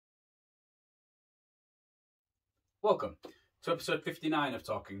Welcome to episode 59 of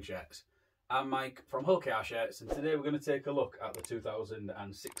Talking Shirts. I'm Mike from Hull KR Shirts, and today we're going to take a look at the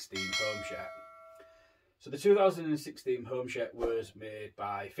 2016 home shirt. So the 2016 home shirt was made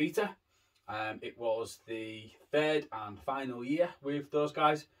by Fita. It was the third and final year with those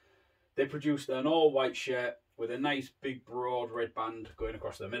guys. They produced an all-white shirt with a nice big broad red band going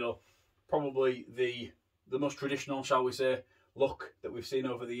across the middle. Probably the most traditional, shall we say, look that we've seen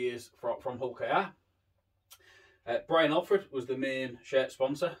over the years from Hull KR. Brian Alfred was the main shirt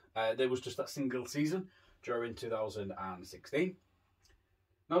sponsor. There was just that single season during 2016.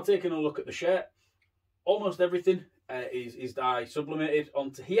 Now taking a look at the shirt, almost everything is dye sublimated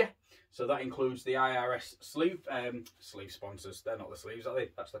onto here. So that includes the IRS sleeve sponsors. They're not the sleeves, are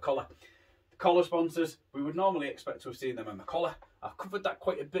they? That's the collar. The collar sponsors, we would normally expect to have seen them on the collar. I've covered that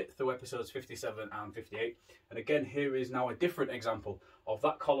quite a bit through episodes 57 and 58. And again, here is now a different example of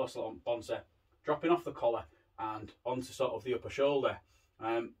that collar sponsor dropping off the collar and onto sort of the upper shoulder.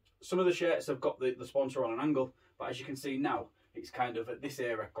 Some of the shirts have got the sponsor on an angle, but as you can see now, it's kind of at this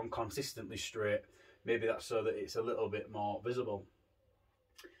area gone consistently straight. Maybe that's so that it's a little bit more visible.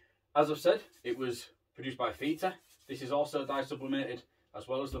 As I've said, it was produced by Fita. This is also dye sublimated, as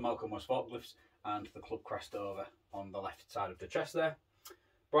well as the Malcolm West forklifts and the club crest over on the left side of the chest there.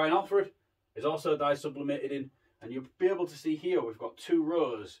 Brian Alfred is also dye sublimated in, and you'll be able to see here we've got 2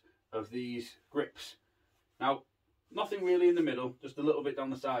 rows of these grips. Now, nothing really in the middle, just a little bit down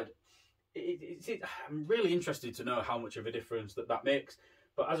the side. I'm really interested to know how much of a difference that makes.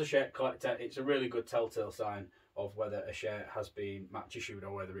 But as a shirt collector, it's a really good telltale sign of whether a shirt has been match issued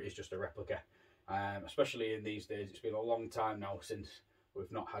or whether it is just a replica. Especially in these days, it's been a long time now since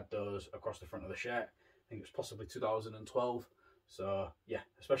we've not had those across the front of the shirt. I think it was possibly 2012. So yeah,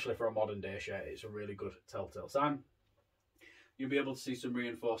 especially for a modern day shirt, it's a really good telltale sign. You'll be able to see some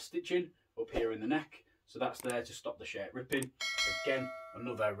reinforced stitching up here in the neck. So that's there to stop the shirt ripping. Again,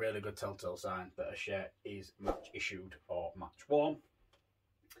 another really good telltale sign that a shirt is match issued or match worn.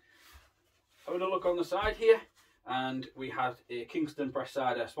 Having a look on the side here, and we had a Kingston press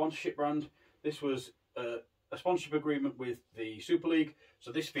cider sponsorship brand. This was a sponsorship agreement with the Super League,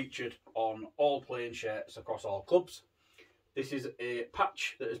 so this featured on all playing shirts across all clubs. This is a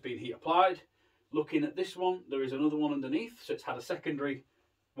patch that has been heat applied. Looking at this one, there is another one underneath, so it's had a secondary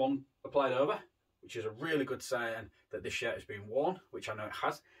one applied over, which is a really good sign that this shirt has been worn, which I know it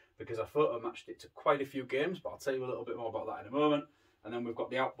has, because I photo matched it to quite a few games, but I'll tell you a little bit more about that in a moment. And then we've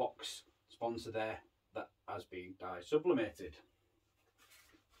got the Outbox sponsor there that has been dye sublimated.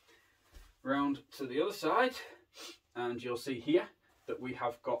 Round to the other side, and you'll see here that we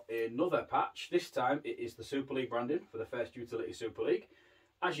have got another patch. This time it is the Super League branding for the First Utility Super League.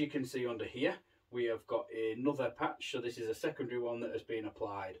 As you can see under here, we have got another patch, so this is a secondary one that has been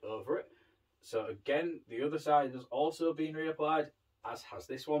applied over it. So again, the other side has also been reapplied, as has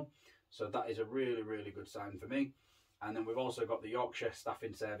this one. So that is a really, really good sign for me. And then we've also got the Yorkshire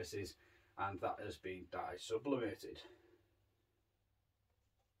Staffing Services, and that has been dye sublimated.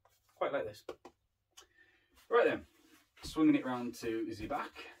 Quite like this. Right then, swinging it round to the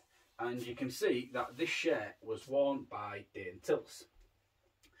back, and you can see that this shirt was worn by Dane Tilse.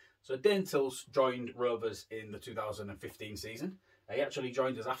 So Dane Tilse joined Rovers in the 2015 season. He actually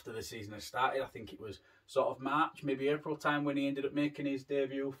joined us after the season had started. I think it was sort of March, maybe April time when he ended up making his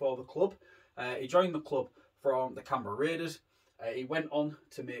debut for the club. He joined the club from the Canberra Raiders. He went on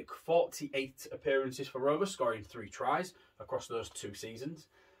to make 48 appearances for Rovers, scoring 3 tries across those 2 seasons.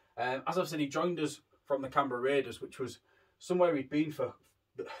 As I've said, he joined us from the Canberra Raiders, which was somewhere he'd been for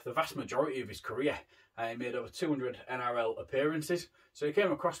the vast majority of his career. He made over 200 NRL appearances, so he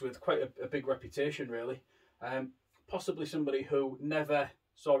came across with quite a big reputation, really. Possibly somebody who never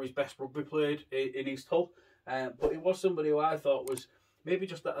saw his best rugby played in East Hull, but he was somebody who I thought was maybe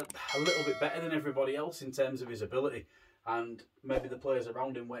just a little bit better than everybody else in terms of his ability, and maybe the players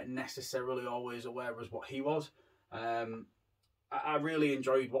around him weren't necessarily always aware as what he was. I really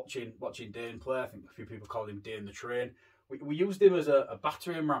enjoyed watching Dane play. I think a few people called him Dane the Train. We used him as a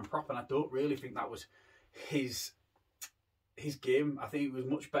battering ram prop, and I don't really think that was his game. I think it was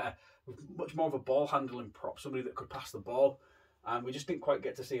much better, much more of a ball handling prop, somebody that could pass the ball, and we just didn't quite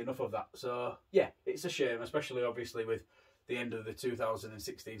get to see enough of that. So yeah, it's a shame, especially obviously with the end of the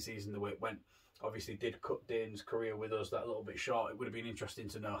 2016 season, the way it went. Obviously did cut Dane's career with us that little bit short. It would have been interesting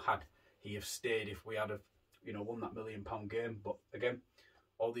to know had he have stayed, if we had have, won that £1 million game. But again,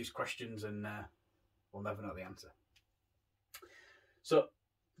 all these questions, and we'll never know the answer. So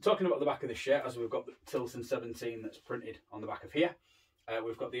talking about the back of this shirt, as we've got the Tilson 17 that's printed on the back of here.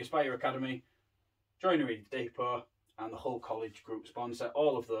 We've got the Aspire Academy, Joinery Depot, and the Hull College Group sponsor.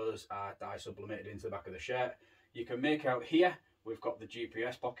 All of those are dye sublimated into the back of the shirt. You can make out here, we've got the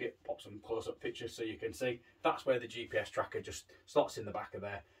GPS pocket, pop some close-up pictures so you can see. That's where the GPS tracker just slots in the back of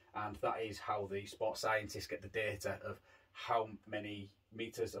there, and that is how the sports scientists get the data of how many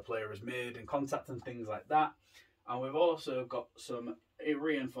meters a player has made in contact and things like that. And we've also got some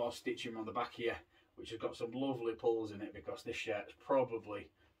reinforced stitching on the back here, which has got some lovely pulls in it because this shirt's probably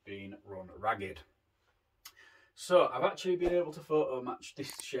been run ragged. So I've actually been able to photo match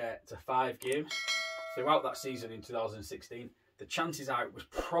this shirt to 5 games throughout that season in 2016. The chances are it was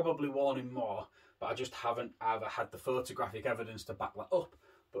probably worn in more, but I just haven't either had the photographic evidence to back that up.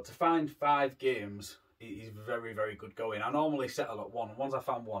 But to find 5 games is very, very good going. I normally settle at 1, and once I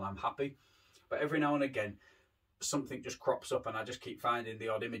found 1, I'm happy. But every now and again, something just crops up and I just keep finding the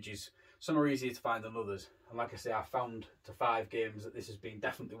odd images. Some are easier to find than others. And like I say, I found to 5 games that this has been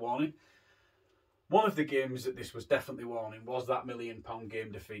definitely worn in. One of the games that this was definitely worn in was that £1 million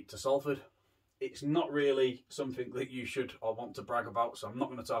game defeat to Salford. It's not really something that you should or want to brag about, so I'm not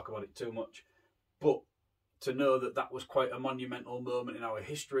going to talk about it too much. But to know that that was quite a monumental moment in our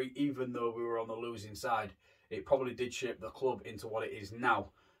history, even though we were on the losing side, it probably did shape the club into what it is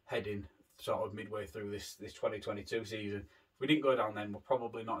now, heading sort of midway through this 2022 season. If we didn't go down then, we're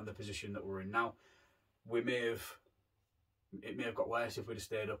probably not in the position that we're in now. It may have got worse if we'd have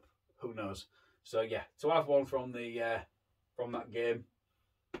stayed up. Who knows? So yeah, to have one from that game,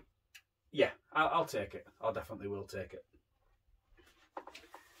 yeah, I'll take it. I definitely will take it.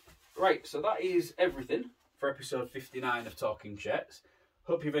 Right, so that is everything for episode 59 of Talking Shirts.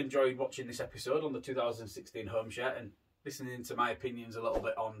 Hope you've enjoyed watching this episode on the 2016 home shirt and listening to my opinions a little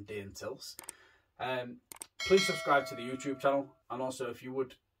bit on Dane Tilse. Please subscribe to the YouTube channel, and also if you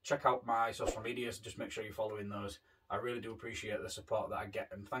would check out my social medias, just make sure you're following those. I really do appreciate the support that I get,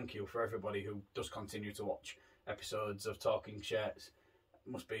 and thank you for everybody who does continue to watch episodes of Talking Shirts.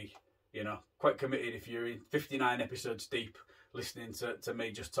 It must be, you know, quite committed if you're in 59 episodes deep listening to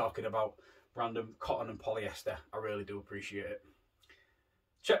me just talking about random cotton and polyester. I really do appreciate it.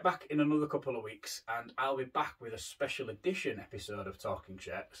 Check back in another couple of weeks and I'll be back with a special edition episode of Talking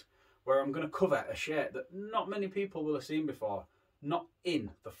Shirts where I'm going to cover a shirt that not many people will have seen before, not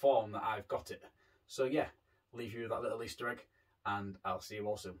in the form that I've got it. So yeah, leave you with that little Easter egg and I'll see you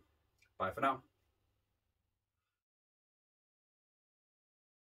all soon. Bye for now.